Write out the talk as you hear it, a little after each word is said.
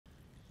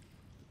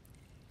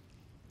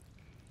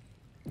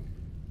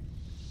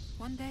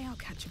One day I'll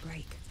catch a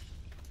break.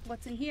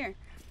 What's in here?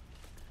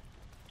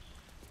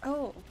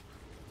 Oh.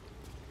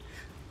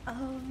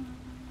 Oh.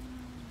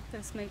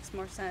 This makes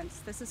more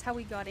sense. This is how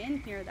we got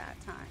in here that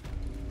time.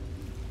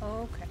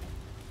 Okay.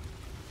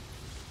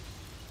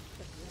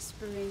 The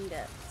Whispering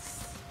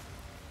Depths.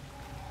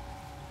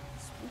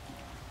 Spooky.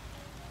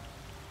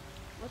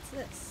 What's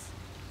this?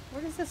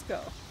 Where does this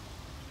go?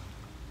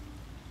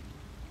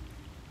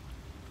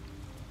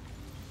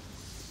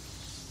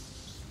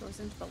 Goes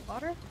into the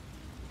water?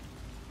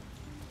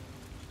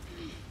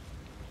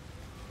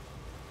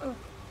 Oh.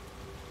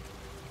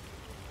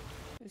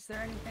 Is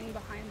there anything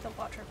behind the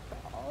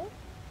waterfall?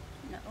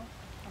 No.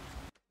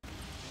 Okay.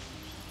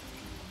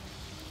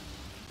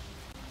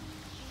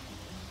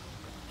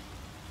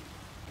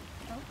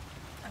 Oh,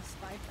 a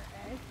spider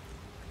egg.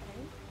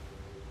 Okay.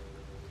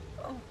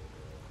 Oh,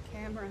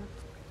 camera.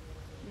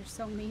 You're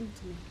so mean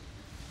to me.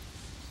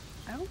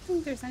 I don't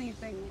think there's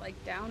anything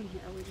like down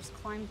here. We just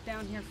climbed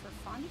down here for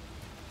fun,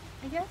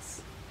 I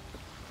guess.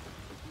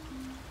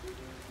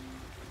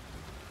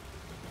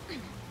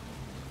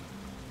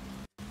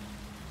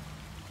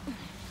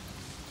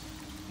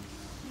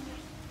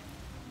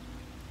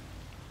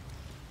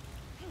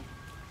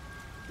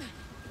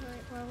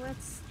 Alright, well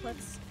let's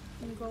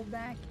go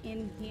back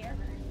in here.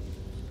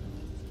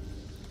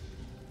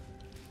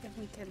 If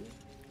we can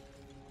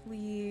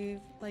leave,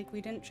 like, we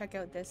didn't check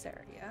out this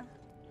area.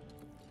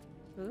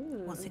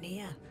 Ooh. What's in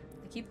here?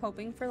 I keep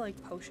hoping for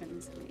like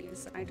potions in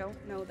these. I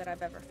don't know that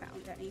I've ever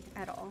found any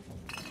at all.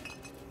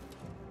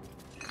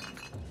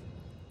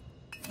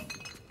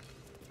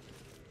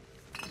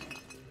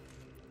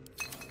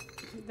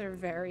 They're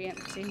very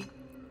empty.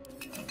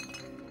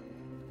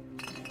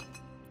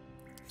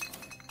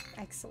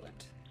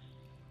 Excellent.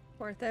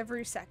 Worth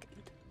every second.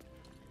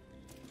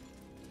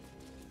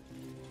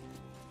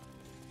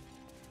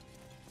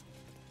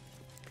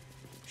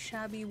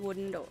 Shabby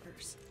wooden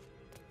doors.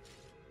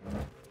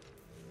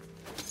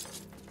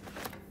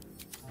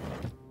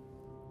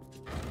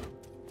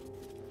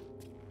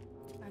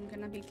 I'm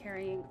gonna be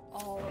carrying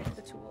all of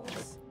the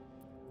tools.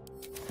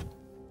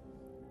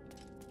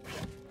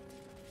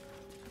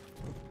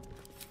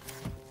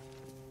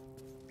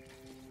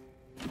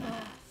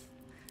 Oh,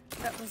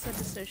 that was a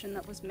decision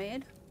that was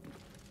made.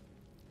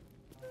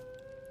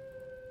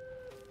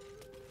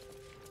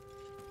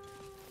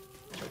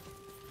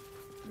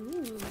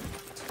 Ooh,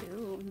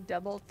 2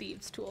 double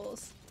thieves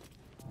tools.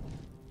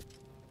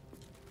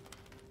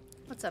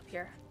 What's up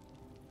here?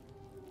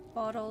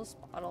 Bottles,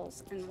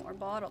 bottles, and more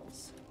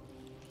bottles.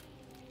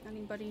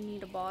 Anybody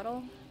need a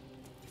bottle?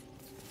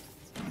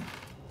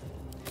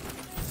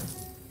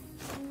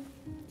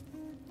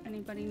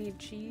 Anybody need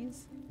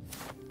cheese?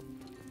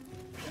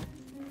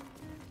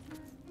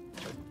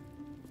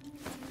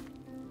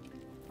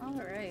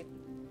 Alright.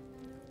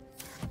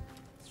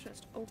 Let's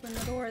just open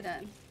the door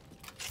then.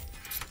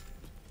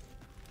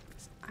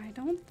 I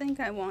don't think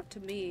I want to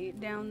be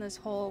down this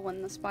hole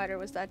when the spider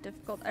was that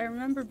difficult. I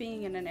remember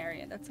being in an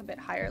area that's a bit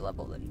higher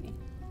level than me.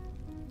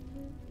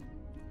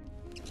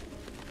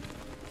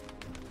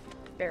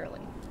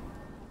 Barely.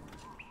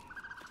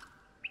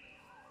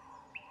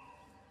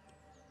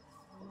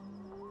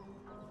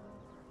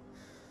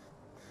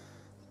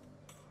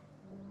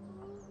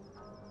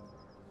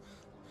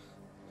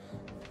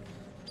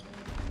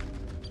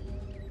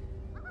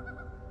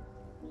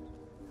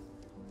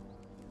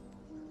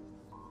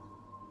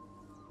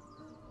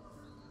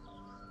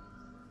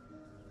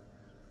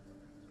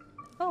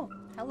 Oh,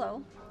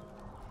 hello.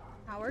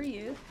 How are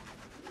you?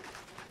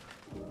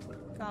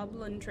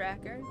 Goblin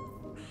tracker.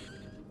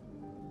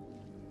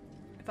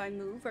 If I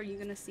move, are you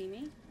gonna see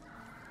me?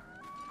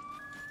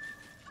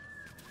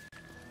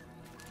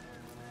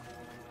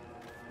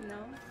 No?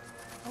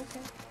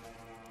 Okay.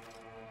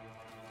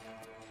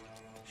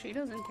 She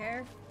doesn't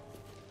care.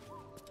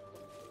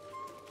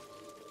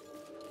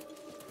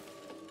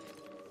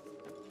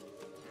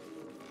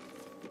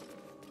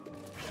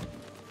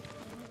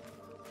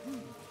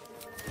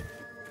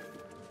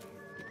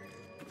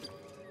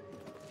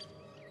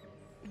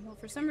 Well,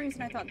 for some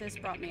reason I thought this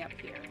brought me up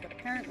here, but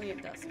apparently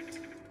it doesn't.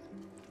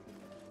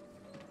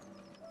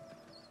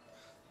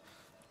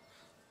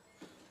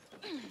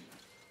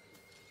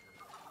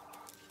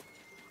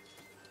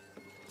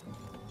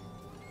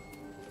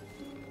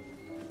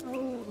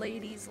 Oh,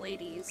 ladies,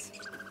 ladies.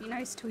 Be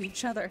nice to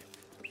each other.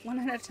 One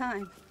at a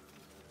time.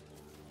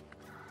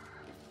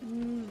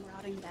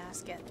 Rotting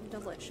basket.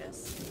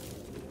 Delicious.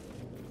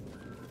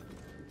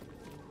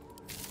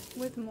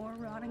 With more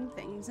rotting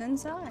things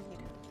inside.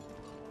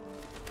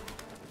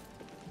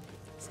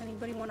 Does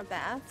anybody want a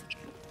bath?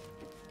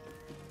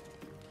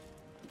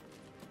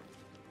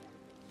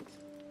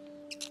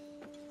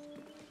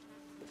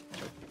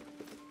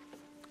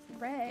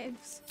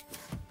 Rags.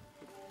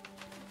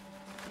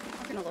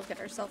 We're gonna look at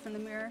ourselves in the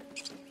mirror.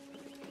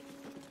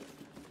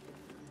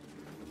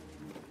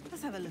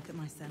 Let's have a look at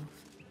myself.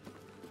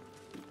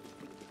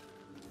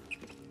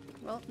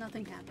 Well,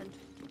 nothing happened.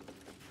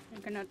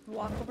 I'm gonna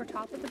walk over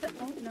top of the bed.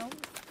 Oh, no.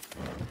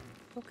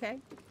 Okay.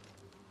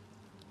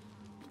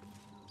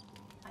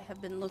 I have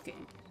been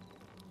looking.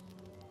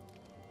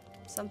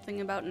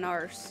 Something about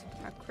Nars.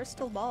 A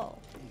crystal ball.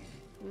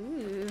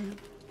 Ooh.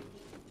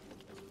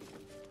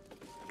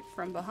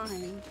 From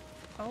behind.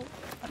 Oh,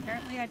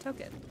 apparently I took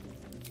it.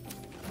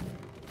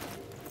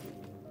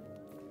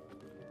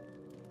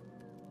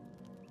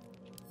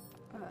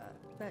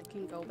 That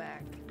can go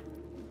back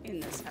in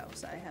this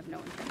house. I have no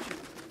intention.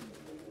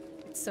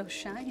 It's so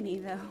shiny,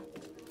 though.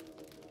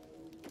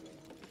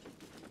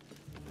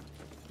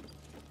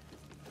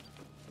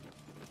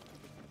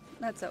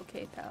 That's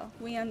okay, pal.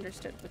 We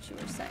understood what you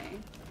were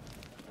saying.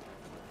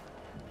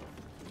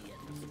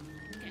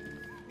 Get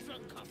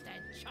drunk off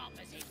that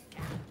choppers in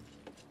camp.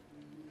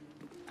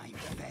 Ain't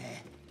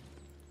fair.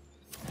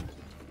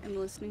 I'm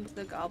listening to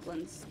the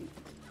goblins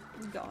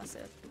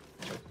gossip.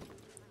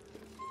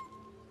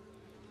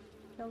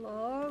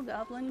 Hello,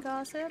 goblin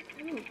gossip?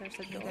 Ooh, there's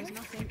a door. There's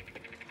nothing.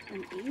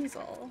 An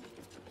easel.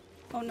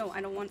 Oh no,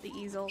 I don't want the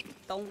easel.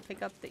 Don't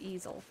pick up the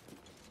easel.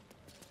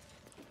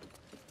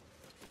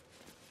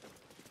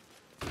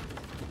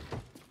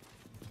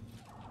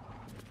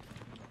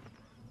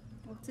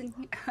 What's in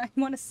here? I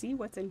want to see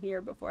what's in here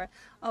before I...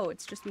 Oh,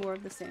 it's just more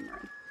of the same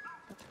room.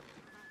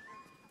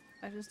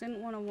 I just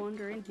didn't want to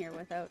wander in here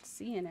without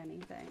seeing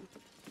anything.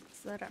 Is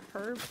that a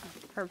herb?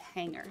 A herb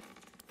hanger.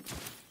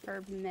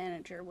 Herb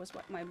manager was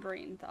what my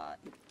brain thought.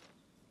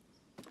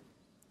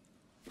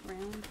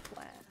 Round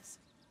flask.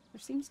 There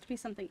seems to be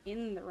something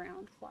in the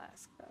round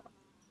flask,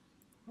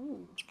 though.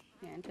 Ooh,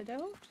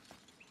 antidote.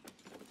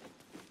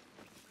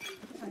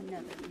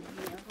 Another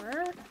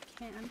mirror. A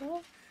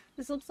candle.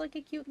 This looks like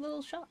a cute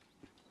little shop.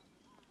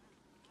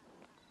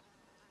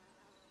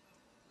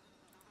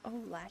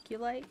 Oh,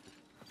 laculite.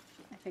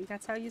 I think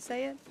that's how you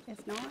say it.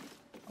 If not,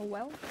 oh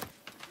well.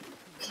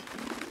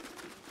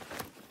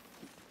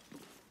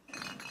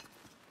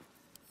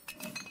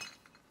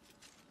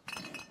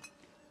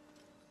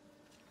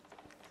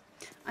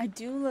 I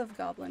do love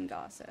goblin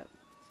gossip.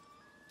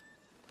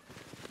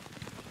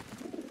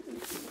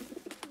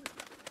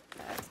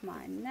 That's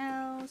mine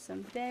now.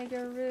 Some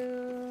dagger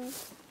root.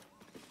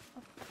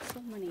 Oh,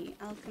 so many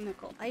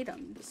alchemical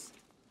items.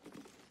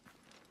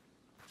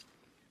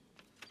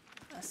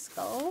 A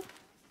skull.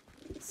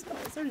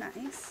 Skulls are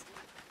nice.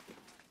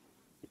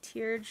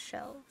 Tiered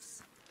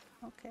shelves.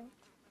 Okay.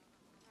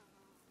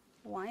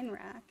 Wine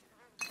rack.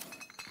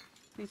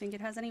 Do you think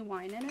it has any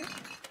wine in it?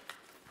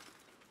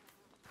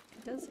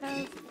 It does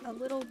have a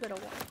little bit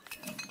of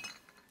wine.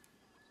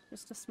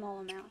 Just a small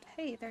amount.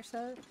 Hey, there's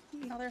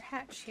another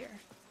hatch here.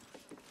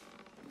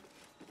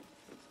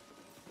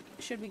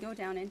 Should we go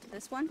down into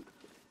this one?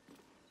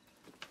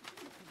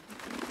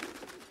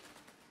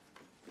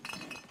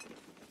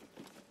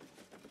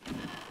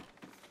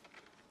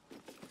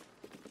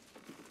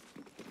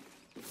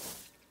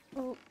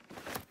 Oh,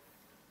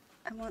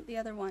 I want the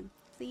other one.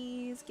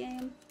 Please,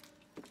 game.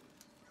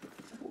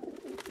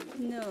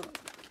 No.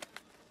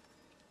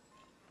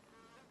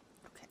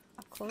 Okay,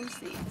 I'll close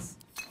these.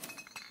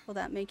 Will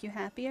that make you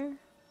happier?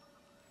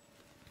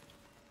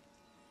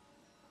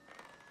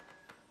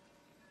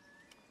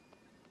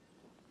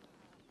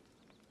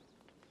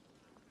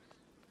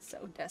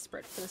 So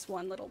desperate for this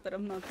one little bit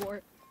of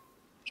mugwort.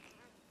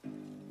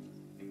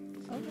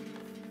 Oh.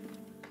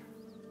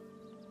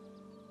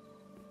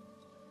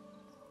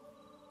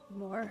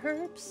 More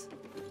herbs.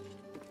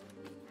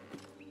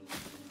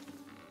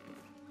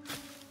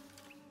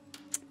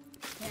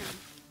 Damn.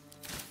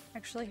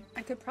 Actually,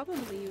 I could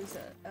probably use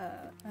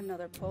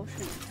another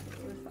potion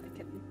too if I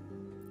can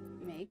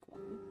make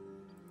one.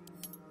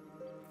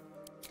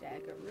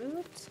 Dagger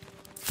root.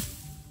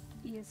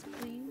 Yes,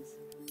 please.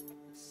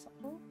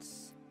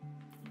 Salts.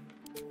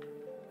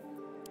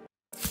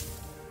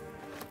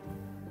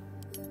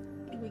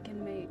 We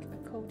can make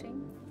a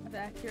coating of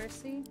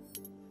accuracy.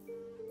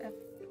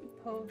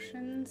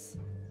 Potions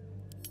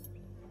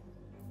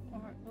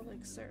or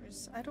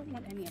elixirs. I don't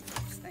want any of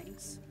those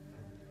things.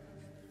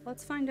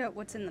 Let's find out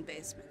what's in the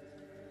basement.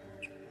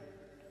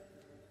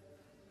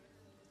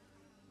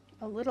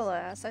 A little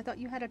ass? I thought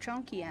you had a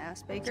chunky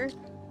ass, Baker.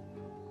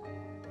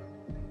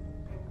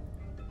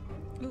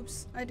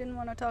 Oops, I didn't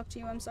want to talk to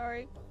you. I'm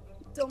sorry.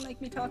 Don't make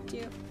me talk to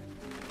you.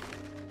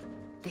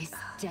 This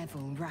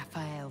devil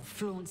Raphael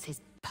flaunts his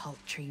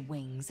paltry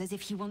wings as if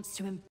he wants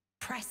to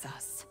impress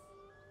us.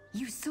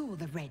 You saw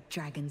the red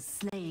dragon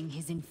slaying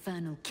his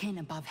infernal kin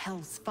above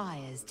hell's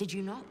fires, did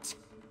you not?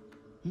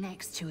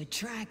 Next to a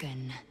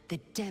dragon, the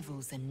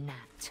devil's a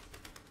gnat.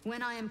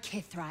 When I am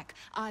Kithrak,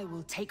 I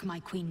will take my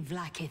Queen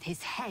Vlaakith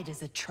his head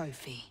as a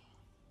trophy.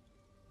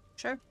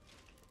 Sure.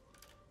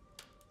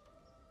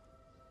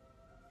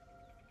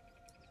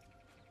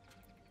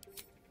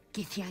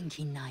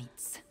 Githyanki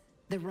Knights,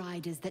 the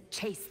riders that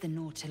chase the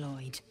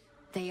Nautiloid.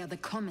 They are the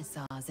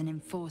commissars and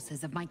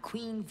enforcers of my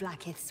Queen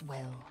Vlaakith's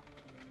will.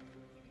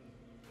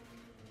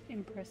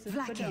 Impressive.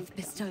 Vlaakith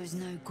bestows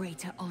no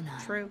greater honor.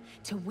 True.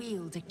 To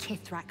wield a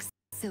Kithrak's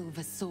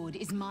silver sword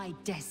is my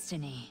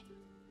destiny.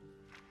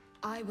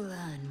 I will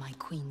earn my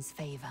queen's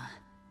favor,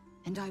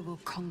 and I will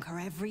conquer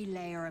every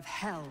layer of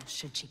hell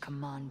should she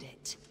command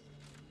it.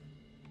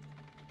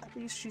 At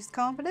least she's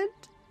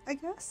confident, I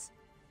guess.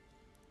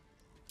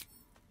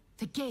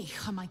 The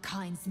Geich are my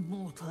kind's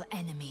mortal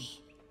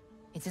enemy.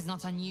 It is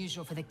not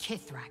unusual for the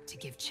Kithrak to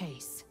give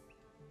chase.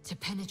 To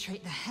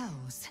penetrate the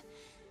Hells,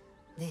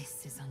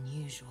 this is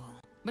unusual.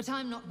 But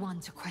I'm not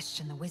one to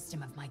question the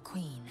wisdom of my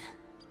queen.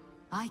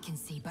 I can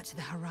see but to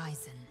the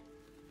horizon.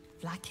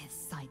 Vlaakith's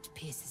sight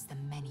pierces the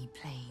many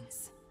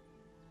planes.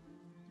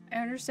 I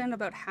understand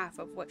about half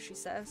of what she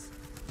says.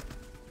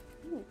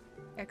 Ooh,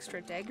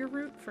 extra dagger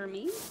root for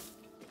me?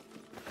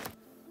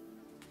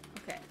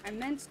 Okay, I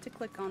meant to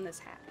click on this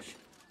hatch.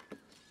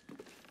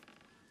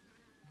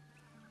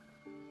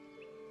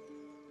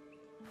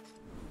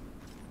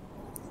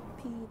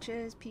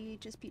 Peaches,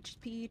 peaches, peaches,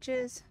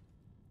 peaches.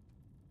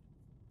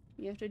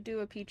 You have to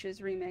do a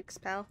Peaches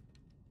remix, pal.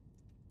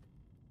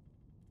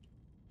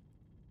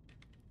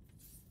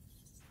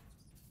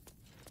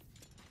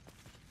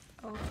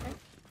 Okay.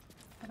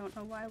 I don't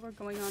know why we're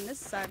going on this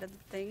side of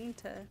the thing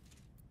to...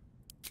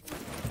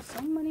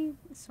 So many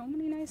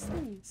nice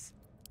things.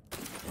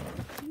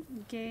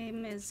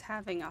 Game is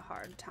having a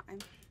hard time.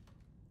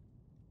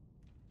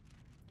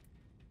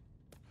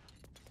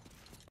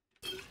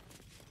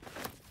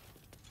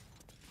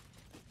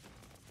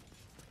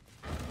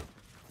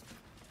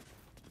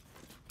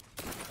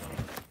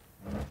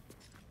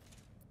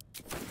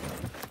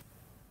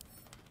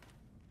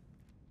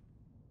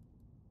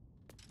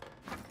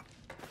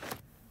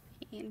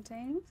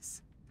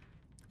 Paintings.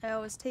 I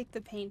always take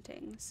the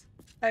paintings.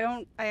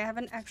 I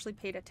haven't actually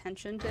paid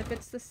attention to if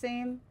it's the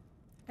same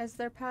as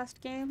their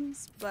past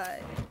games,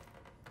 but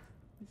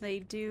they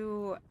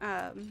do,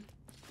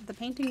 the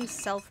paintings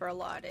sell for a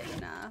lot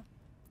in,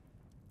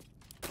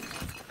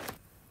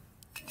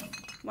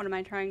 what am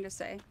I trying to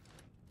say?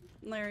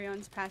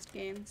 Larion's past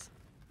games.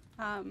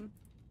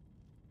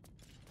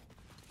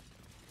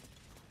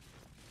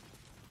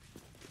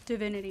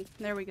 Divinity.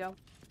 There we go.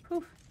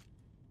 Whew.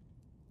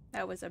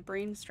 That was a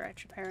brain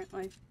stretch,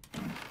 apparently.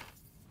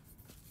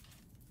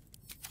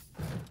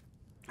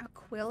 A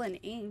quill and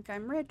ink.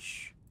 I'm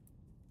rich.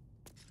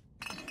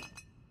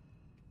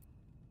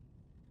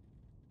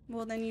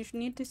 Well, then you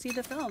need to see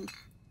the film.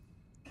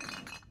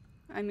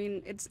 I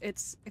mean, it's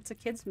a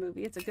kids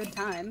movie. It's a good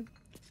time.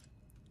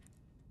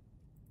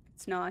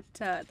 It's not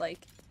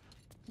like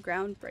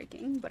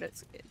groundbreaking, but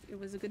it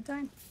was a good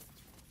time.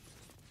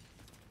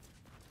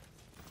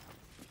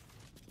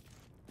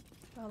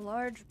 A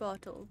large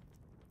bottle.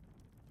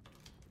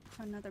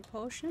 Another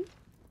potion.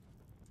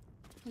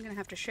 I'm gonna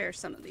have to share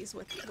some of these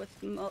with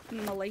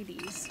my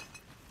ladies.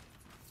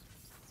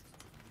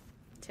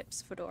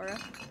 Tips, Fedora.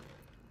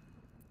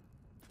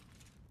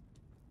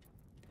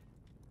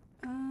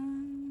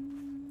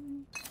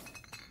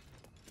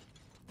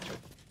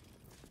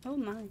 Oh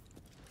my.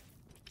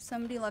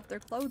 Somebody left their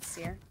clothes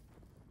here.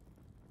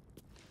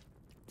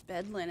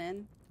 Bed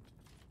linen.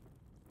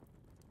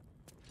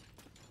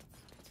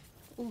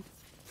 Ooh.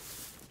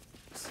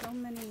 So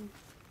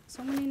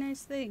many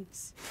nice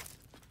things.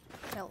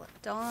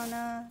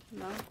 Belladonna,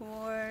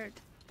 mugwort.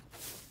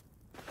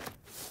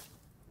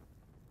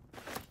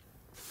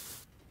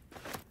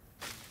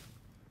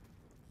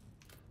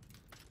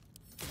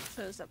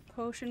 There's a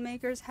potion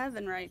maker's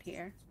heaven right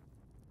here.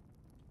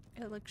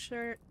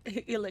 Elixir.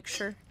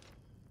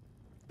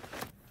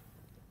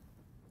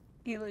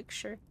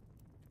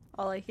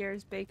 All I hear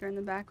is Baker in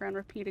the background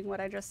repeating what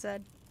I just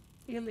said.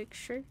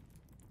 Elixir.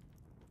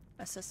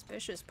 A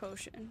suspicious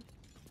potion.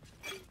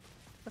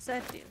 What's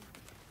that do?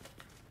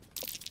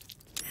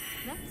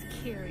 That's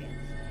curious.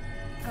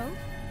 Oh?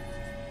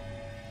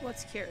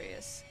 What's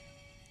curious?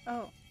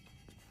 Oh.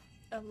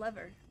 A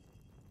lever.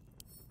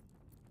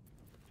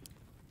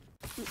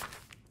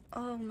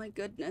 Oh my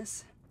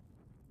goodness.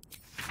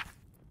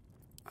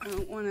 I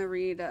don't want to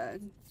read a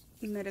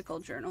medical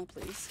journal,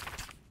 please.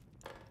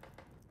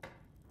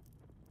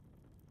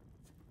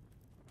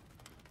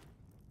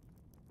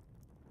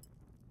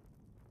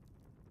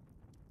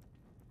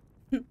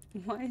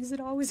 Why is it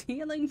always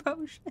healing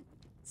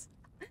potions?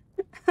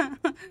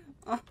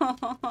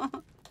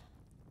 Oh.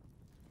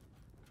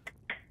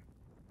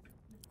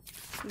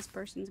 This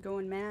person's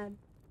going mad.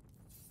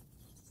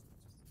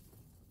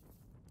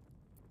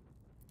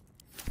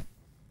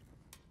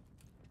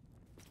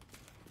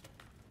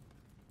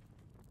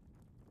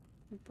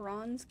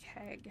 Bronze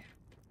keg.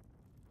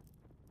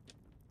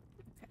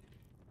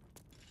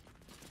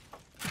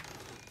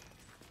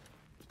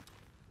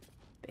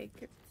 Okay.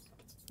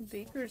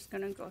 Baker's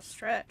gonna go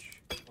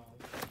stretch.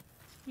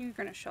 You're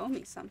gonna show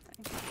me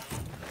something.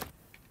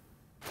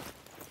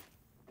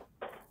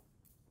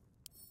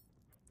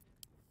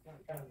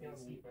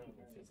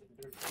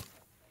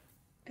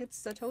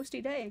 It's a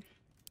toasty day.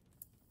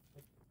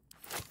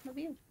 Love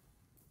you.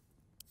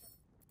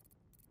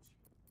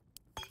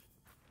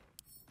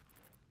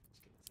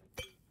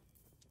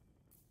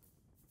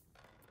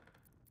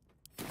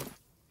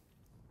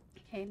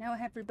 Okay, now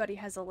everybody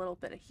has a little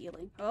bit of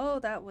healing. Oh,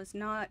 that was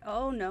not...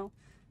 Oh, no.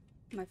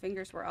 My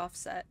fingers were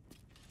offset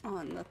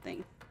on the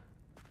thing.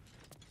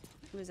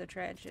 It was a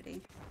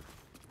tragedy.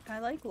 I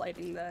like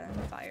lighting the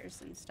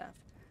fires and stuff.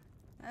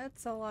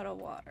 That's a lot of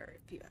water,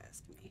 if you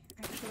ask me.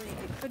 Actually,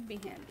 it could be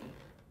handy.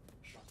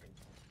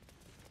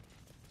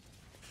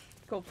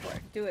 Go for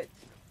it. Do it.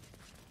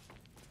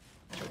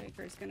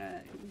 Baker's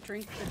gonna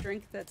drink the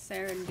drink that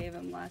Saren gave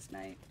him last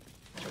night.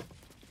 I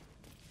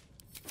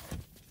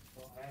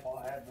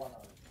had one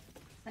of it.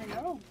 I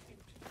know.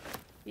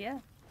 Yeah.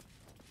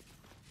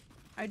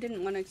 I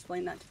didn't want to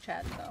explain that to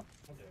Chad, though.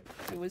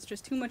 Okay. It was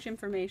just too much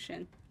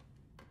information.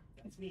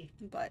 That's me.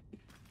 But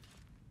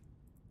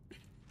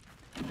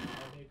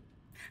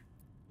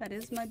that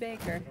is my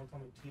baker. Don't call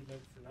me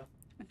T-Bib for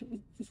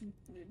nothing.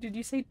 Did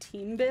you say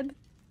Team Bib?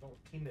 No,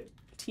 T-Mib.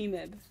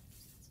 T-Mib.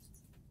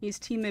 He's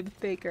T-Mib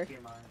Baker.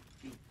 TMI.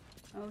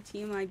 Oh,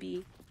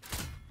 TMIB.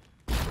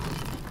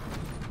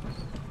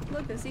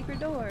 Look, a secret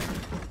door.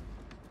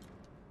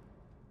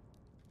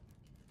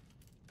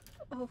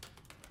 Oh.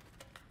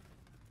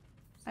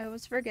 I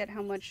always forget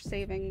how much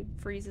saving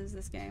freezes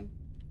this game.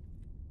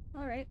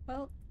 Alright,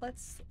 well,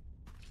 let's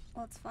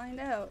find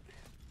out.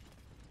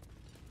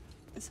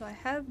 So I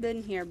have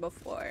been here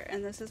before,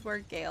 and this is where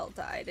Gale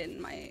died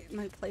in my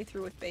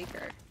playthrough with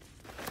Baker.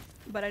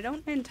 But I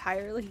don't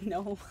entirely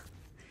know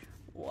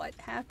what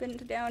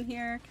happened down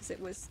here, because it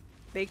was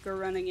Baker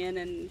running in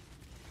and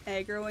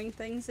aggroing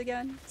things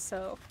again,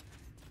 so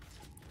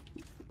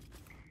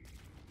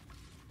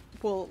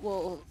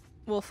we'll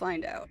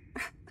find out.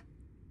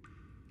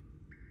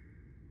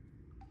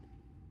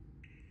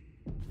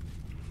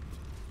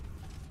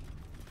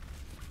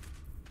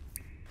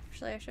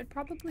 Actually, I should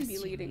probably be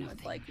leading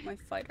with like my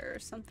fighter or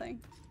something,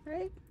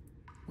 right?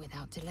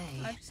 Without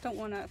delay. I just don't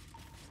want to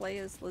play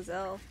as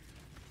Lizelle.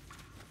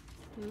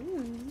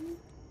 Ooh,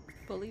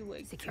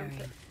 bullywig Securing.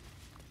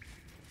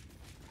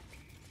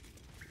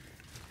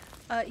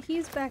 trumpet.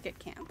 He's back at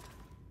camp.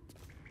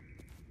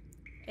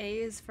 A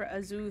is for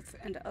Azuth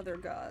and other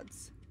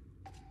gods.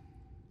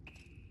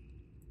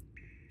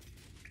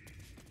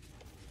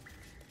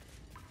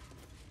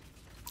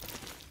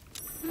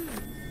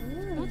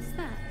 What's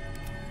that?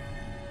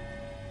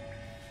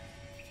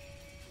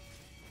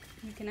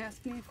 You can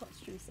ask me a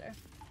question, sir.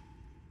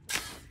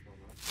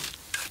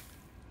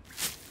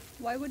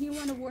 Why would you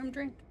want a warm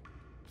drink?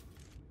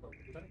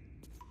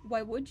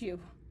 Why would you?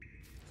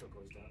 So it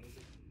goes down, is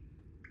it?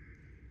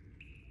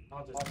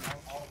 I'll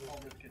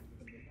just get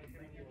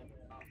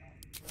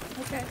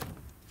Okay.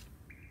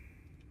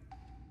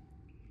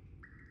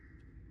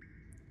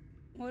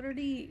 What are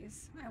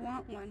these? I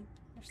want one.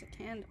 There's a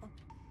candle.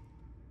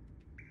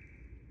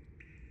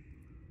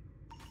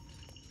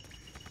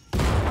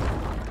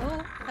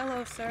 Oh,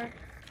 hello, sir.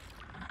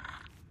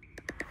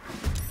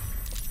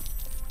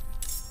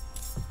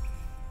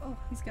 Oh,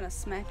 he's gonna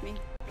smack me.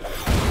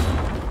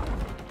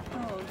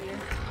 Oh, dear.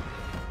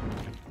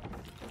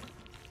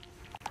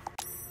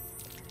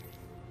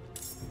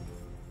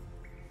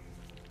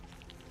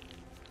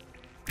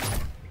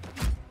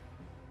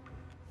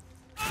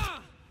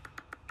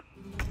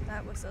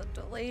 That was a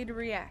delayed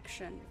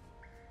reaction.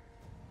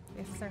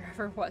 If there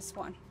ever was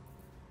one.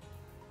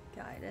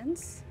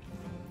 Guidance.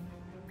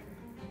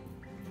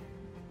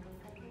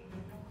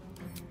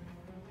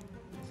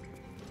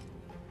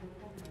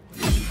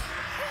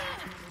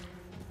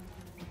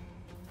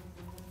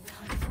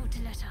 Can't afford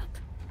to let up.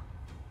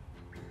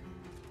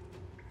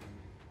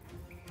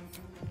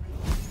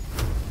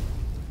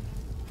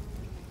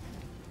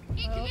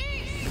 Oh.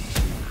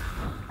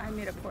 I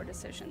made a poor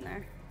decision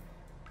there.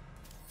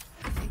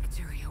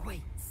 Victory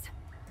awaits.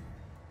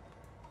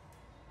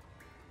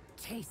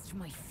 Taste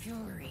my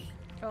fury.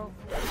 Oh.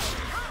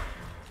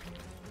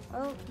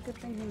 Oh, good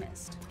thing he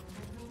missed.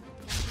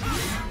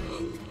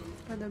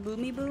 For the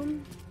boomy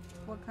boom?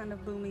 What kind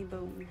of boomy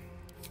boom?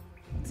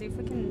 Let's see if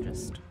we can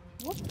just...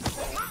 Whoops.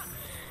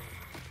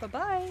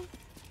 Bye-bye.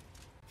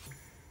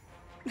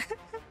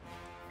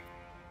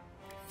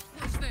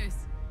 What's this?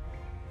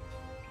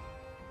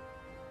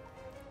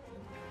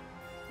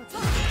 What's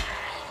up?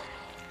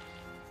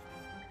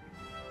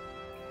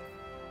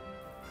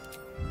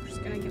 I'm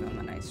just gonna give him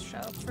a nice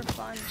shove for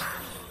fun.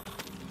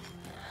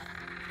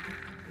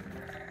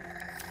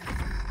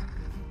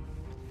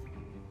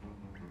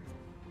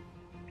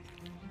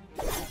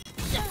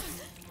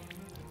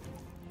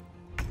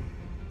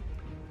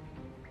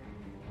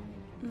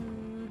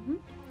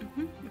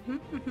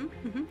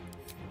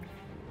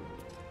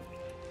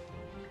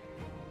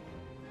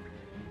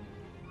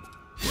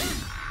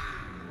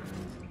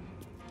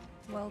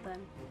 Well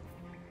then.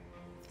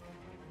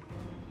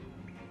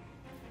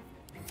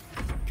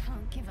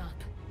 Can't give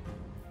up.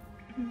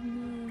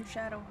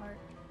 Shadowheart.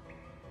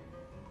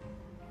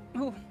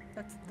 Oh,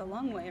 that's the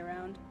long way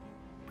around.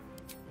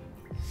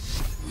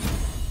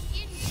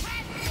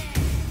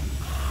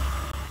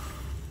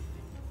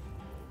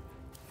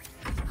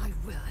 I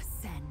will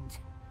ascend.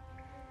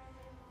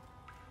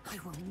 I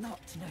will not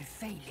know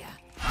failure.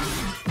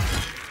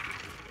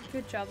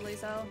 Good job,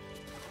 Lizelle.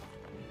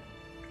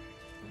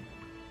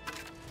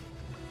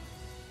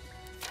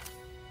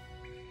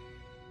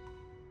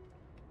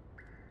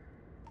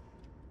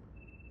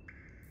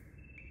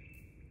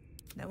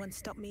 No one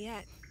stopped me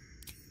yet.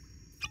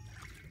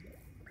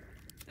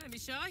 Don't be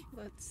shy.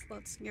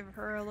 Let's give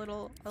her a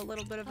little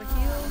bit of a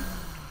heal.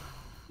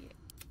 Yeah.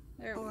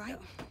 There we All right.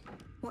 go.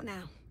 What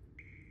now?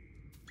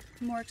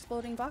 More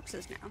exploding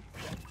boxes now.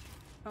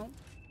 Oh,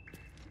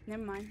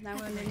 never mind.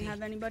 That one didn't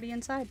have anybody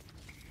inside.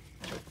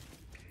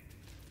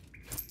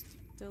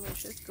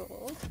 Delicious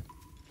gold.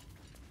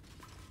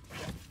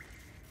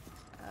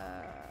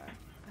 A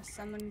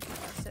summon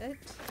closet.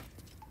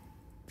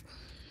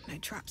 No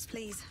traps,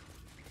 please.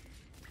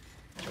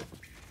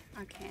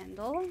 A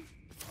candle.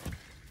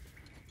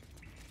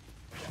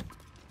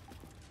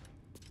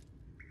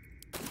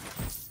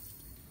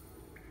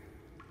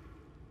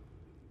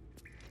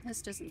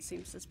 This doesn't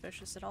seem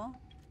suspicious at all.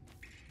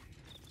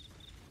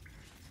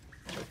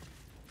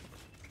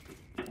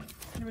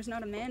 There was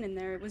not a man in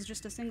there, it was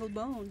just a single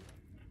bone.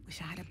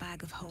 Wish I had a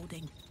bag of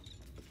holding.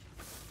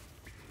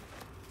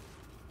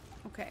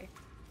 Okay.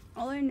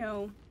 All I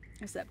know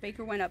is that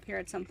Baker went up here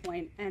at some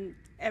point and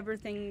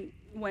everything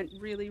went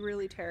really,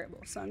 really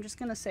terrible. So I'm just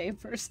gonna save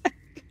for a sec.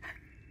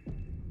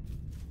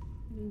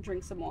 And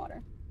drink some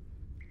water.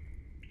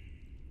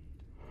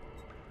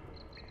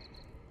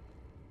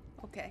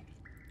 Okay.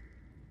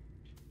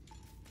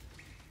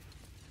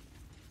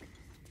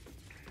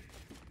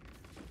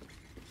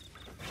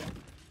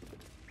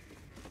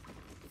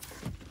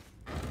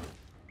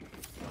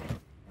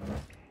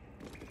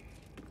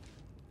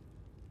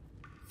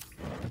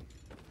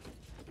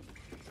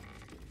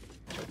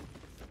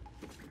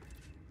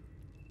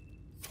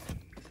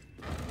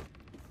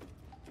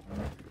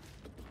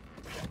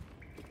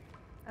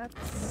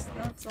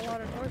 That's a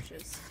lot of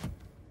torches.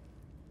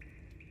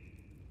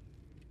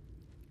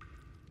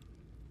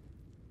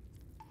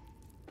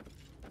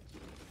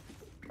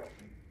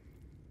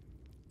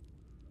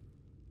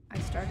 I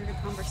started a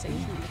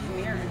conversation with the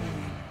mirror.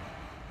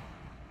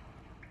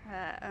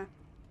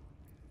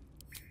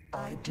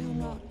 I do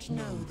not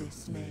know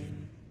this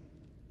name.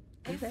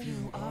 Okay. If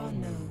you are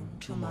known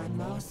to my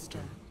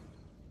master,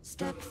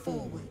 step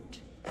forward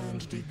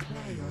and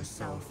declare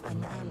yourself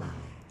an ally.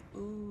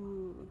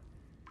 Ooh.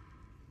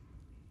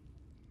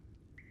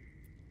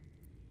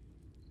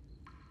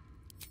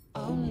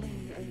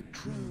 Only a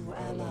true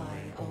ally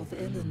of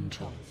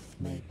Ilantoth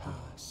may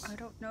pass. I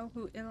don't know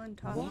who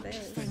Ilantoth What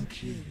is.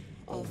 think you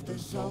of the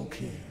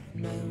Zolkir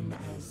known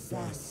as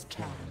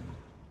Zastan?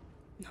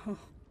 No.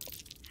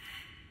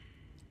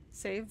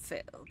 Save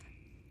failed.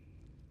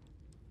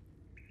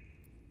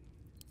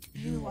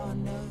 You are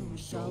no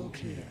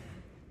Zolkir,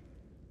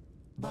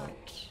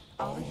 but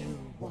are you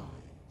wise?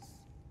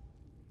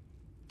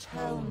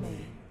 Tell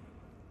me,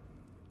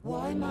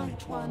 why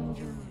might one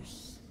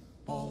use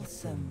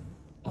balsam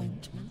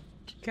ointment?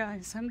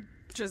 Guys, I'm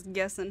just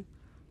guessing.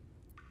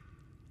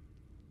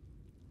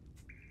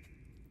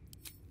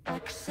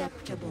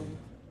 Acceptable.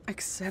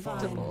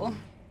 Acceptable. Fine.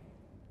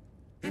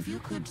 If you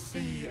could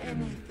see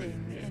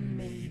anything in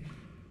me,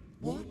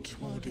 what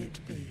would it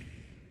be?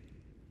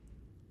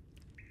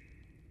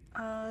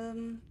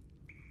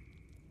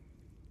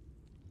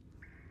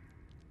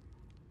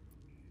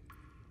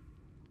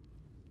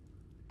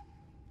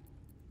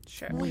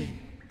 Sure. Weak.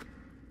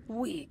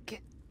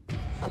 Weak.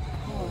 A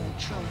poor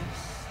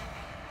choice.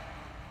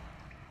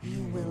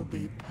 You will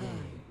be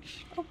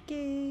purged.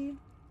 Okay.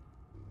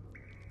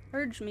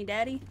 Purge me,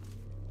 Daddy.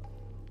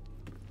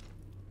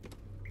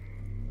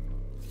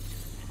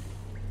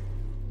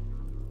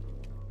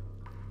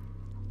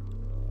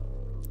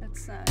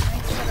 That's a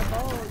nice set of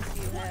balls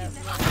you have.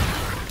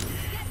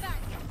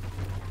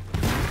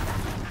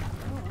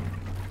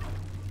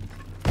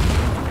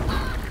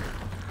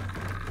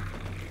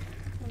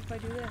 What if I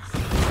do this?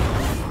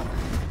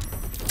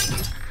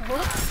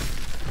 Oh.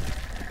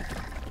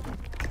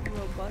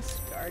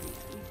 Robust guardian.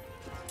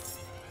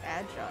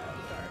 Agile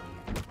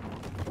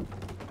guardian.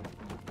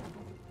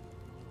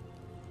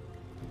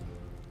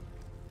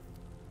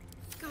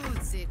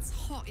 Gods, it's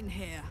hot in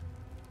here.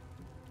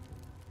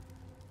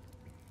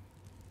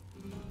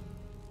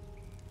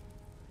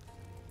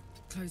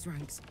 Close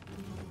ranks.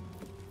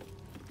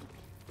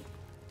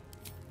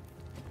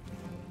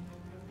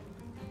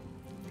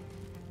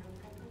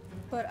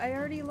 But I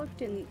already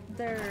looked in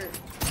their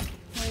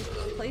like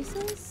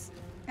places,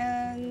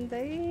 and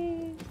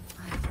there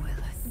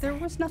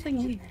was nothing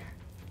in there.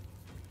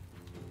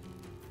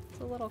 It's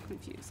a little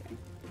confusing.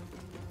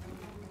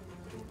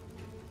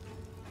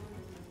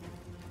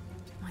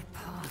 My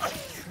path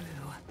is true.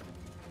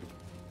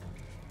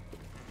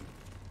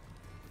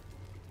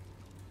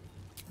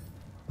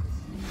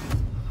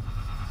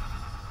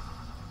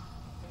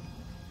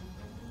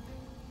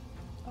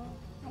 Oh,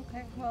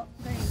 okay. Well,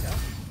 there you go.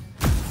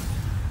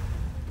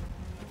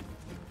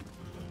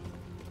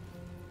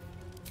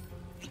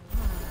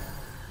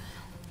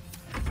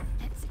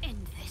 Let's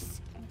end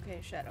this. Okay,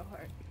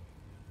 Shadowheart.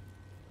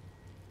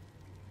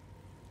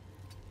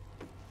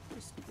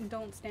 Just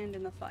don't stand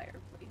in the fire,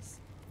 please.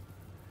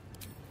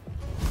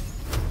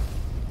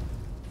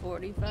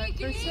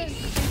 45%.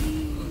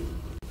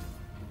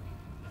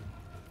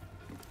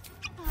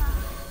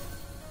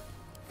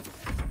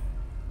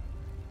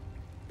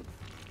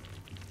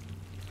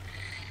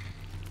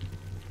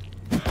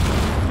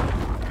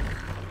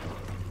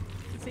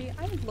 See,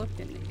 I've looked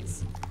in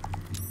these.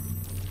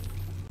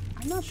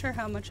 I'm not sure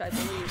how much I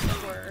believe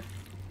they were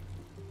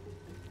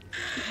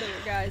There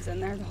were guys in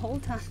there the whole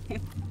time.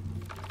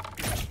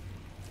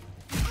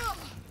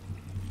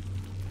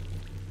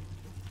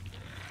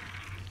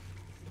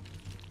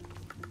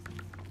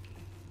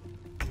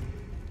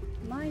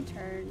 My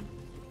turn.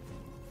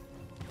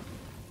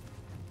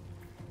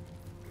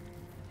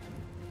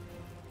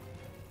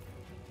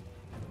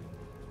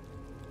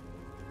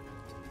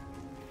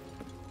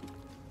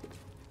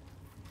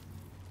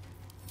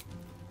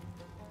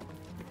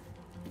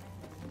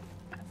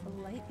 I have a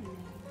lightning.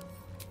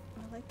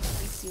 I like the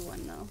icy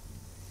one though.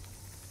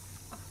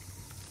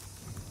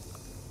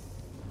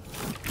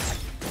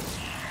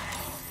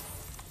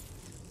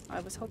 I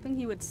was hoping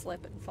he would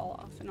slip and fall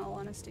off, in all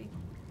honesty.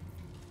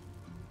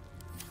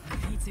 I'm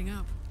heating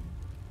up.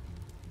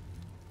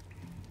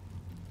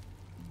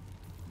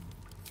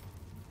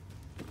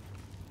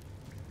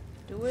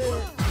 Do it!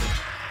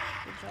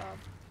 Good job.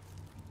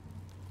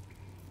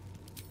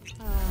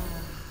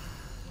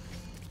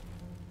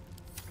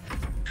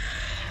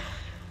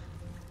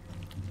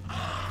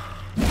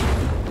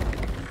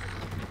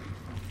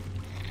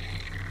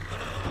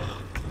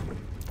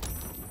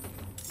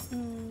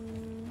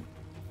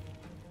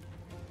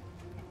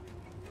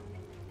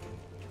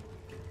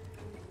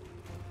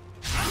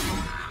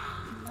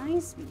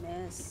 Nice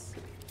miss.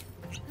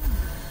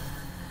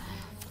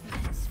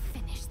 Let's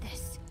finish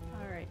this.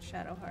 Alright,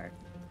 Shadowheart.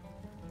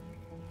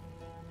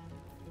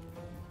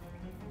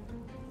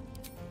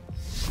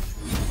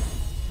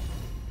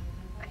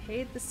 I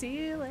hate the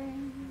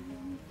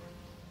ceiling.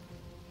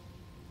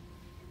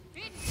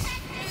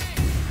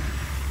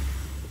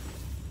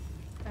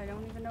 I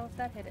don't even know if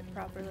that hit it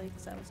properly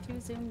because I was too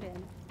zoomed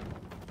in.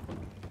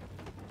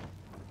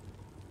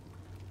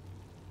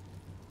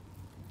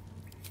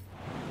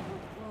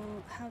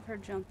 We'll have her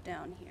jump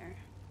down here.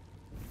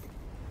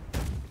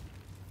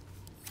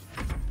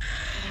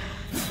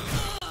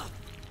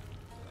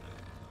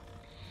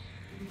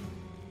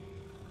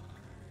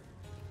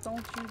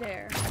 Don't you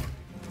dare.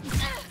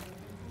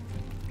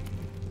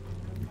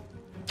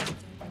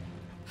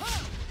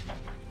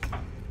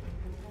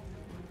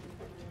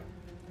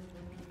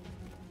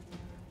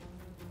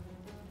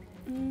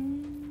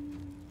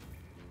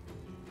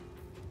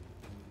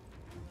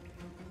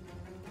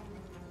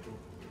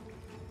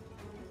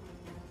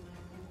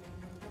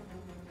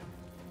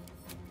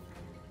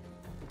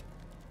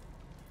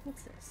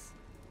 What's this?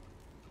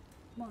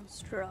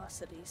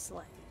 Monstrosity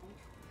slaying.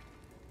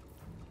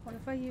 What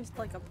if I used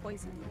like a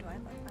poison? Do I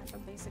have a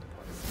basic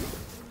poison?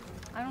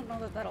 I don't know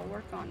that that'll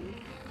work on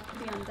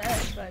the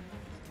undead, but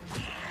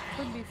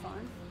could be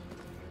fun.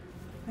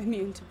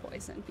 Immune to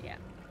poison, yeah.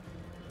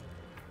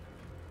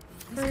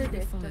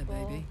 Predictable.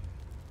 Fire, baby.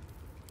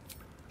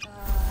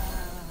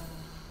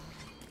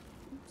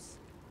 Oops.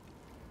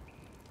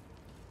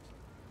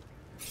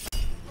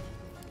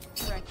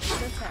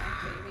 Reckless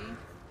attack, baby.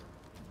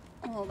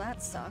 Oh,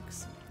 that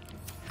sucks.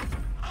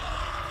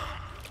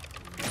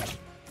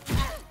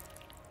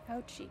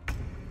 Ouchie.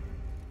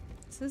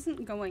 This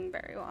isn't going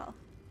very well.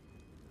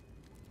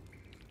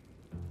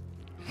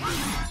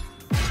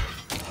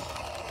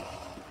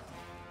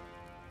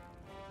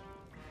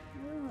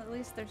 Well, at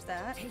least there's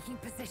that. Taking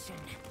position.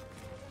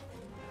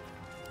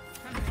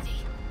 I'm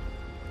ready.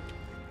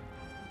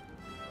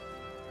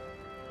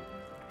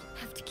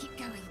 Have to keep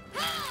going.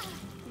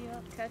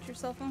 Yep, catch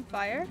yourself on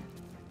fire.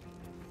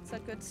 It's a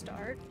good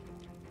start.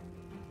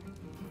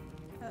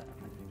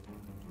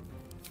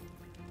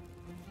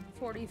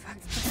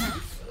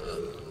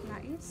 45%.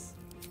 Nice.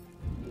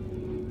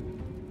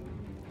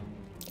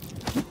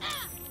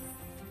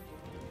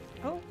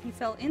 Oh, he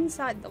fell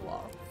inside the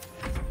wall.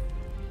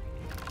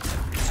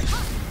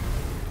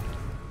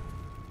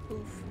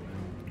 Oof.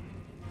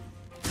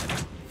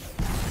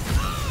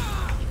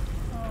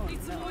 Oh,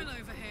 Need some no. oil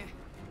over here.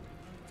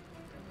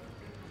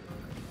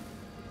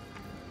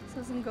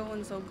 This isn't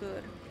going so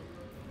good.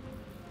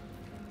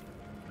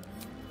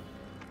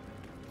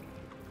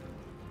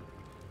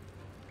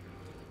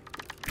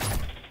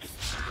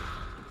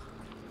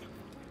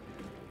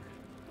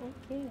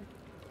 Okay.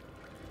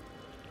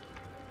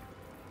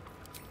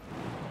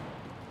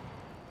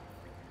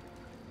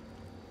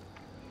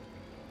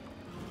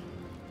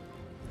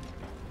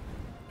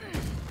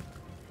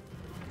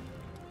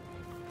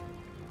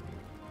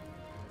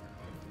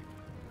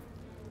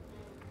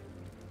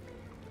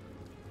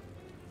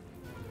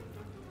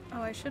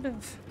 Oh, I should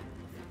have.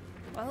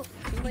 Well,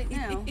 too late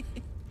now.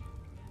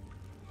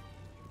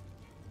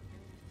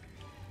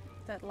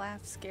 That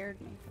laugh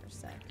scared me for a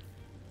sec.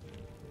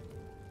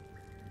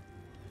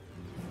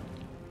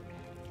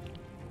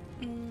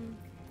 I'm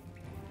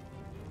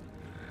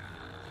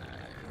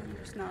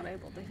just not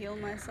able to heal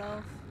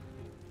myself.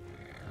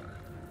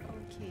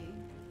 Okay.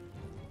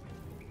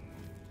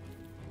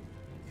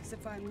 Because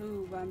if I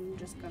move, I'm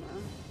just gonna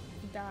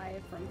die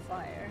from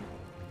fire.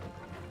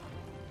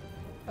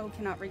 Oh,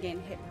 cannot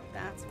regain hit.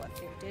 That's what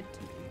it did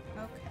to me.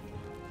 Okay.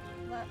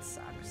 That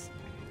sucks.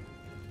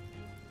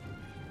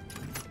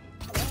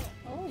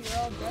 Oh, you're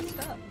all dressed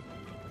up.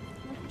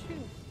 Look at you.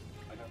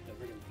 I got the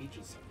friggin'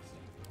 peaches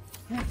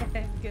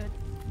Good.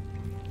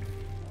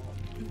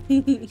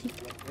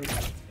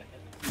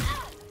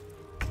 Oh,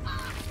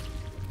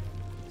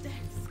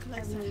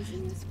 I'm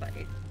losing this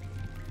fight.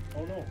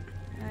 Oh no.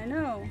 I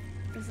know.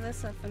 Is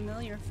this a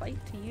familiar fight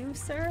to you,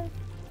 sir?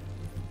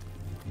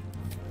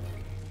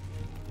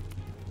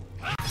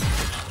 It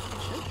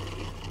should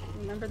be.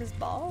 Remember this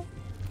ball?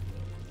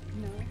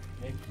 No.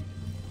 Maybe.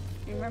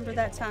 You remember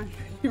that time?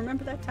 You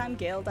remember that time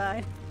Gale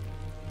died?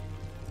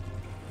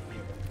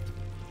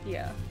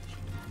 Yeah.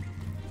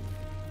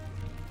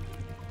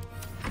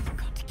 I've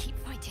got to keep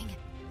fighting.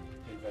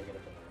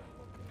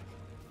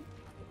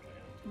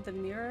 The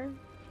mirror?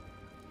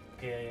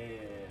 Okay,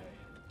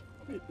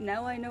 yeah. Okay.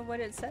 Now I know what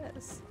it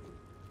says.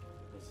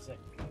 What's it say?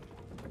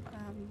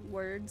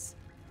 Words.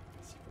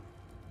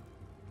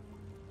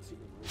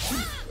 Secret.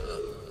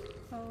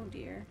 Oh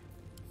dear.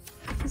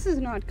 This is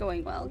not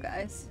going well,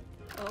 guys.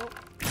 Oh.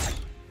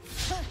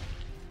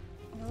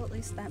 Well, at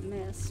least that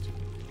missed.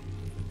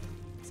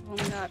 It's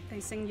only got a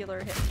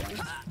singular hit point.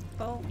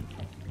 Oh,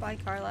 bye,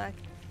 Karlach.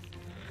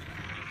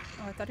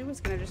 Oh, I thought he was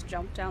gonna just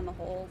jump down the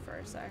hole for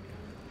a sec.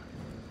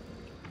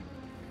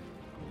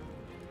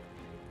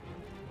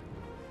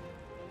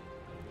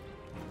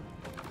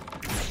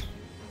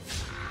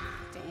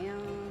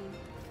 Damn.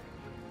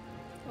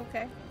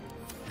 Okay.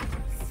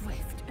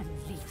 Swift and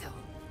lethal.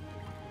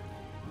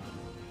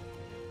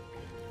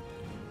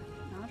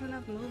 Not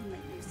enough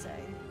movement, you say?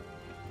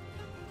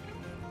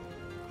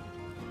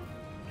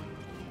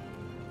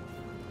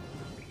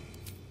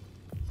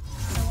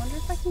 I wonder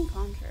if I can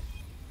conjure.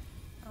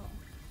 Oh.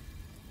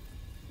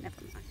 Never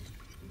mind.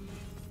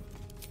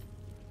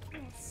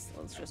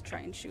 Let's just try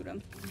and shoot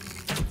him.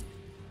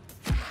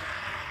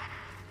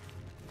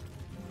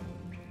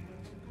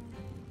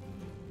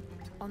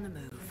 On the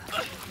move.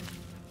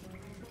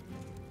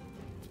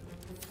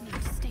 Need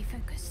to stay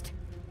focused.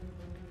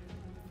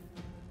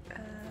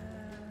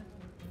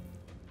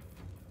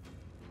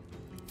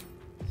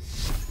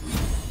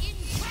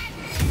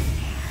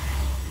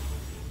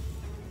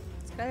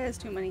 This guy has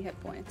too many hit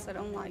points. I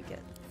don't like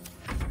it.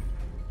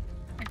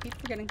 I keep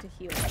forgetting to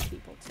heal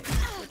people too,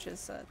 which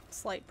is a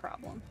slight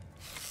problem.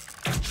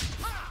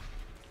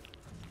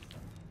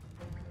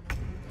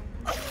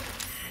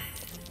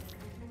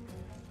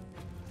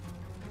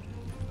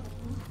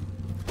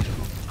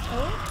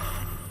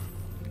 Oh.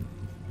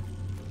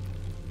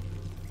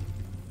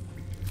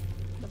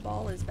 The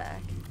ball is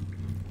back.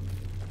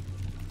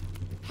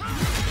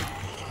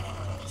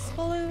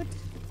 Salute.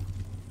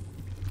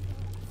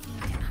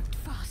 Need to act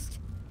fast.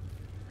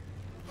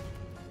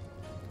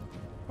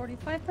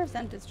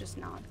 45% is just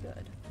not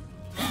good.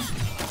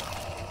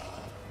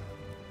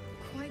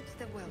 Quite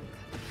the welcome.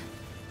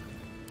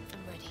 I'm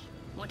ready.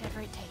 Whatever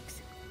it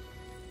takes.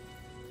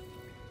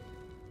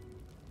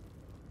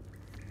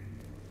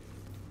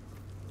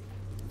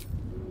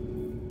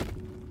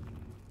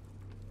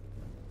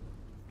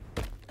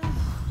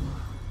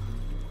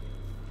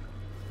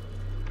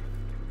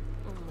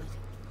 Onward.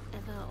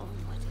 Ever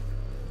onward.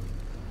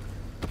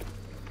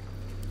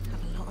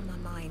 Have a lot on my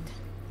mind.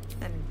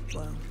 And,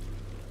 well,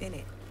 in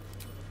it.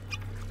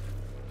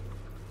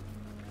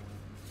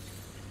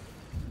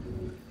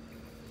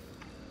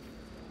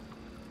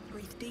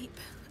 Breathe deep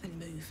and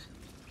move.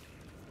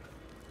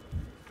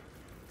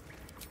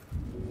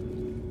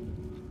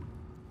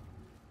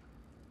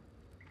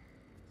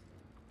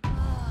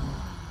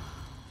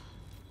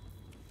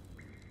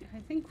 I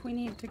think we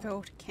need to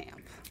go to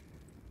camp.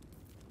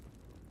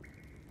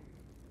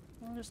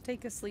 We'll just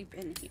take a sleep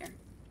in here.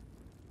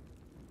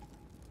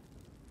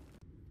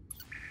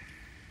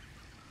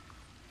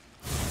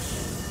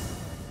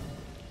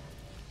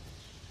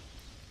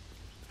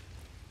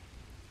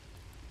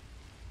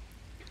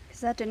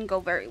 Because that didn't go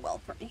very well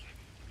for me.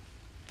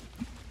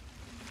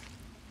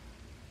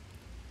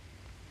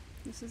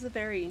 This is a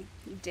very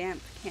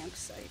damp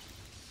campsite.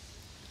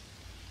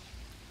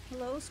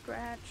 Hello,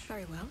 Scratch.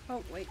 Very well.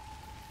 Oh, wait.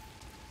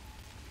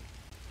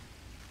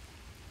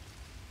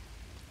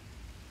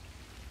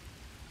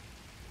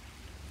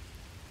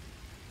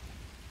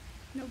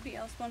 Nobody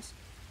else wants...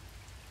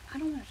 I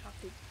don't want to talk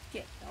to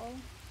Gale.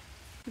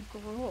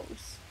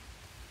 Gross.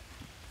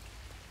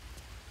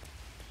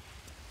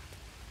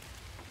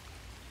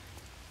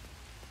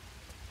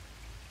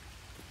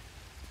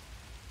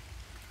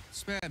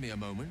 Spare me a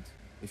moment,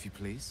 if you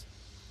please.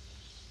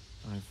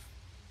 I've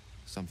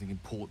something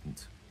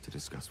important to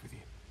discuss with you.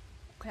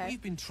 Okay.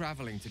 We've been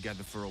traveling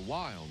together for a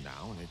while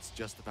now, and it's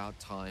just about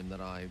time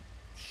that I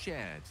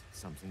shared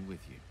something with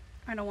you.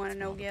 I don't want to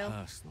know, It's not Gale.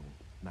 a personal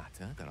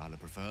matter that I'd have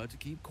preferred to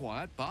keep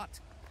quiet, but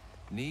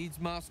needs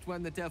must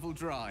when the devil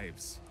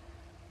drives.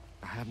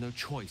 I have no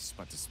choice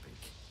but to speak.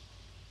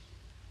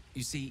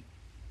 You see,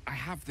 I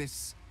have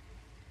this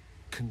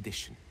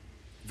condition.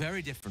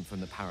 Very different from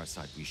the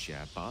parasite we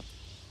share, but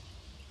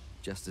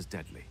just as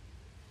deadly.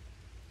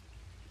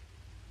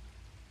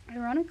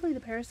 Ironically, the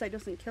parasite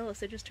doesn't kill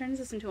us, it just turns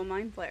us into a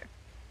mind flayer.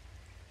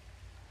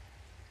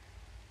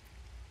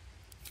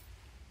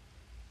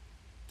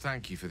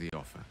 Thank you for the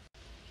offer.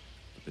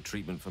 But the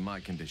treatment for my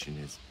condition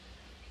is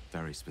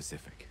very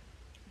specific.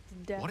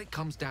 Death. What it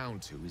comes down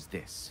to is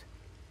this.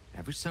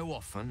 Every so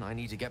often, I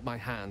need to get my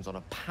hands on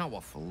a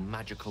powerful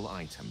magical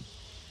item.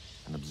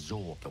 and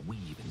absorb the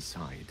weave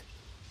inside.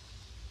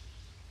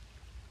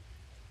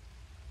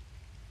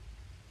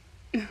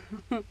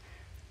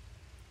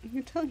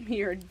 You're telling me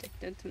you're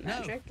addicted to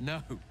magic?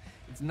 No,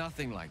 it's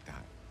nothing like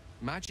that.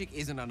 Magic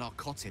isn't a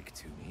narcotic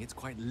to me. It's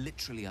quite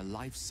literally a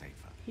lifesaver.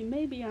 He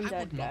may be I undead,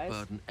 would not guys.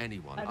 burden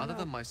anyone I don't other know.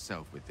 than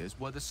myself with this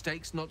were the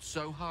stakes not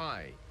so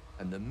high,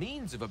 and the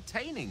means of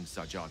obtaining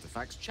such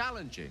artifacts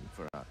challenging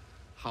for a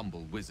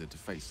humble wizard to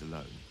face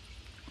alone.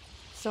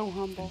 So It's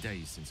humble. been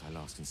days since I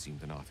last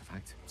consumed an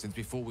artifact, since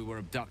before we were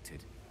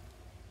abducted.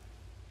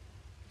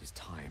 It is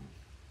time,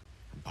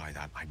 and by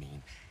that I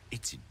mean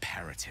it's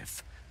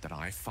imperative that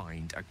I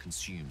find and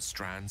consume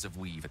strands of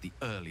weave at the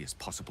earliest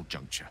possible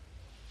juncture.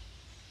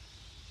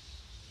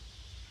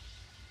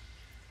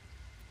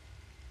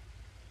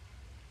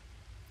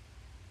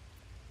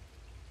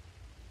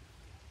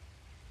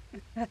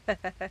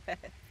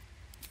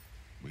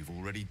 We've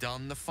already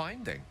done the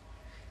finding.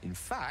 In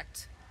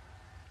fact,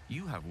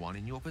 you have one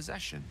in your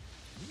possession.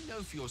 You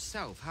know for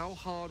yourself how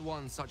hard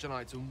won such an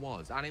item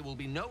was, and it will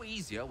be no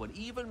easier when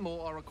even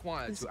more are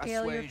required Is to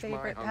Gale your assuage my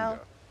favorite hunger. pal?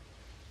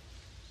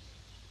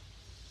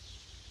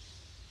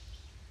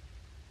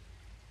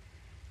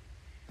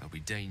 There'll be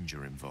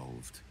danger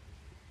involved,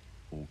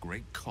 or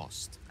great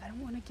cost. I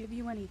don't want to give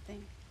you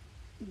anything,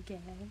 Gay.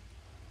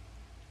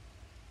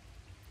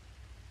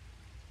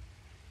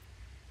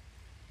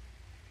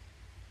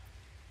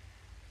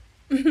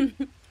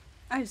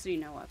 I see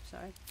no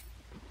upside.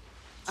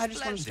 I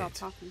just want to stop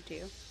Splendid. talking to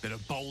you. Bit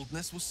of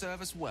boldness will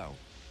serve us well.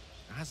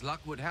 As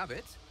luck would have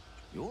it,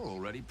 you're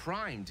already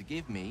primed to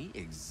give me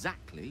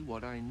exactly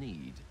what I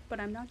need. But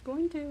I'm not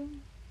going to.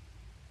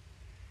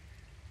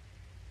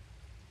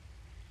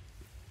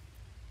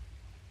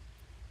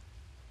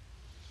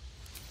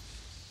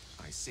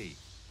 I see.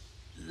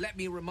 Let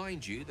me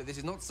remind you that this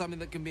is not something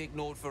that can be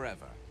ignored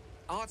forever.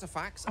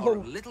 Artifacts are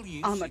of little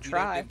use I'ma if you don't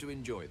try. live to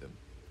enjoy them.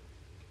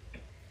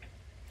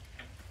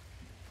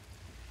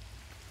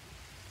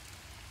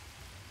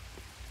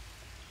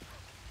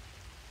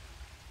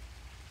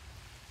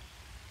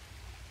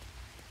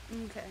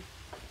 Okay.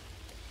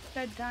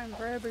 Bedtime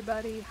for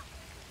everybody.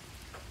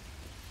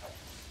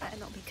 Better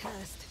not be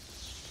cursed.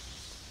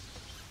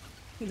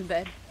 The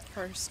bed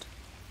first.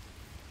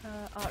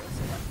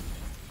 Autosave.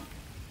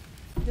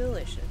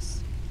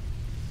 Delicious.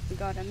 We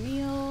got a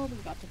meal, we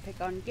got to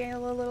pick on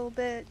Gale a little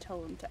bit,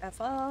 tell him to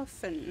F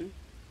off, and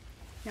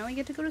now we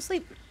get to go to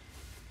sleep.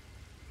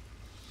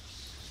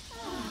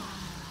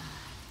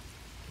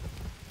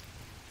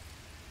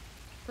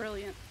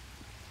 Brilliant.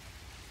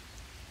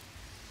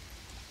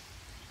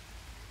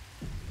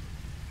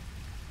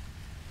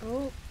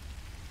 Oh.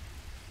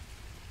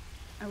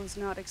 I was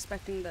not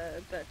expecting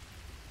the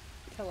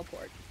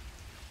teleport.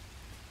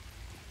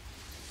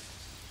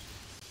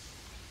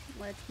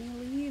 Let me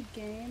leave,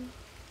 game.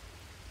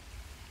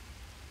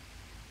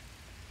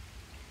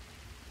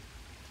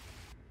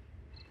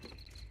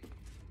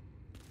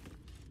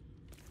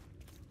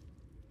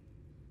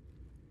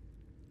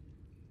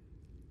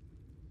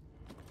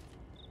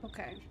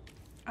 Okay.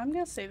 I'm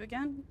gonna save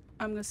again.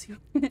 I'm gonna see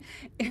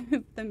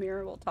if the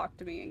mirror will talk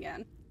to me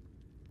again.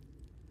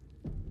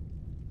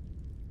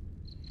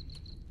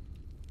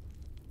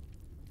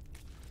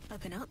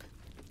 Open up.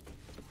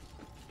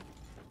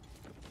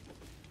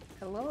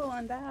 Hello,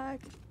 I'm back.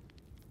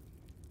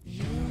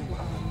 You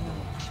are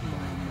not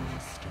my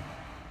master.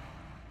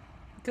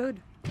 Good.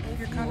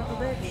 You're kind of a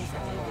bitch. His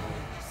ally,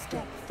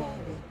 step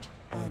forward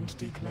and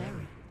declare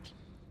it.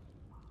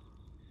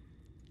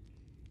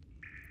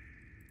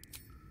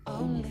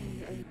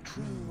 Only a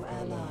true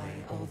ally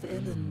of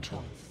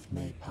Ilintoth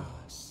may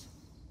pass.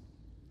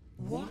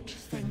 What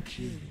think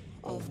you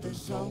of the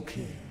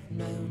Zolkir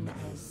known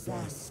as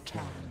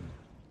Zastan?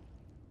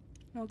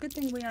 Well, good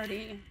thing we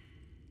already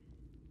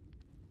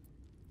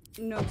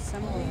know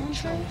some of the All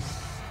answers.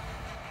 choice.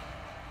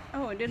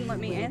 Oh, it didn't let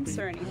me You will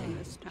answer be anything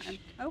this purged. time.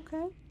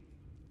 Okay.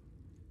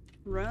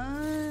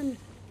 Run!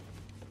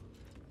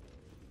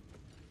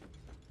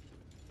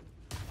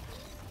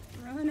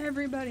 Run,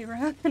 everybody,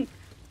 run!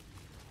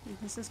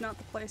 This is not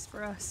the place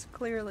for us,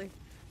 clearly.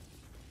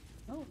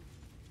 Oh.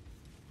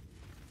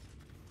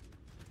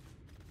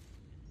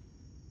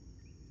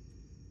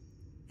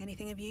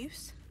 Anything of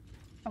use?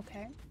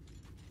 Okay.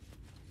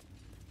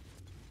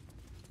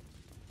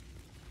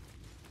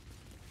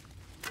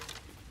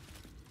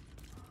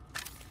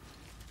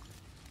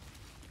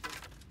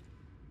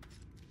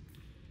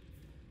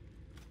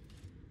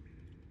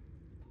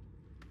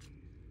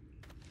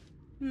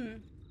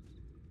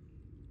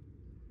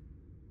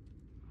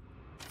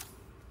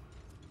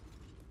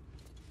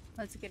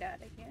 Let's get out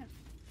of here.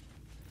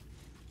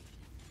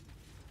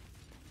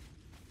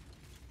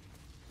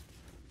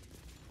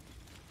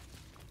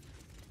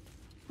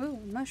 Ooh,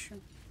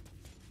 mushroom.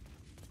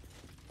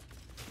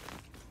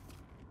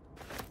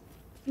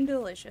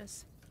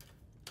 Delicious.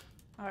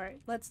 Alright,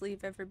 let's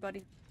leave,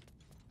 everybody.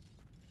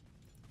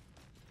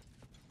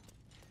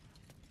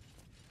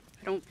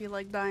 I don't feel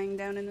like dying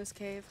down in this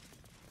cave.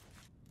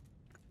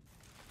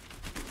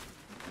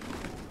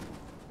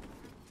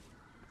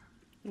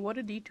 What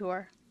a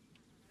detour.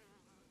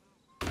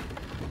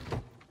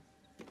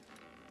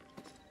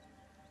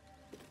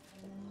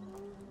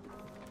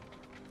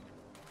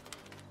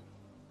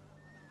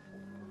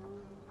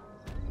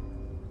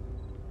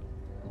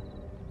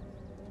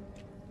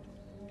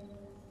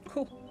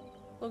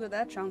 Look at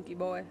that chunky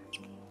boy.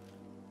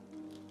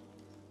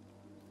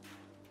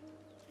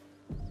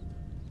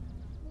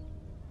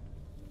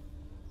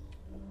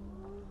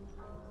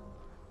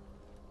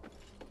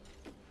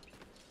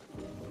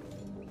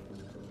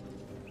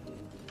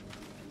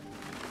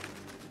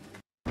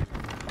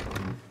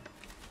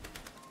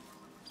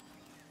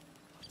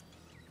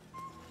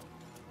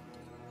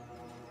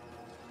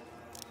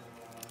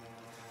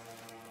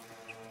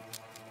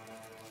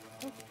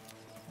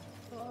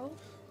 Hello?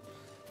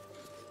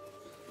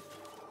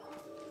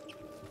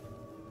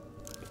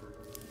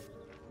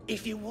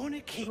 If you want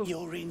to keep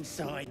your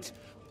insides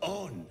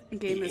on The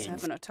game the is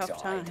having a tough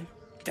inside, time.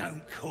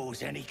 don't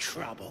cause any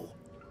trouble.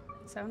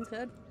 Sounds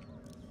good.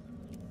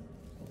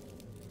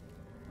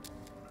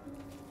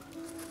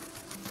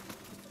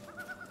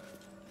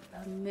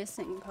 A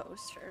missing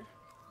poster.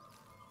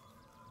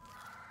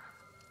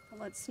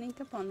 Well, let's sneak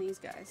up on these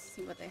guys,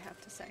 see what they have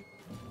to say.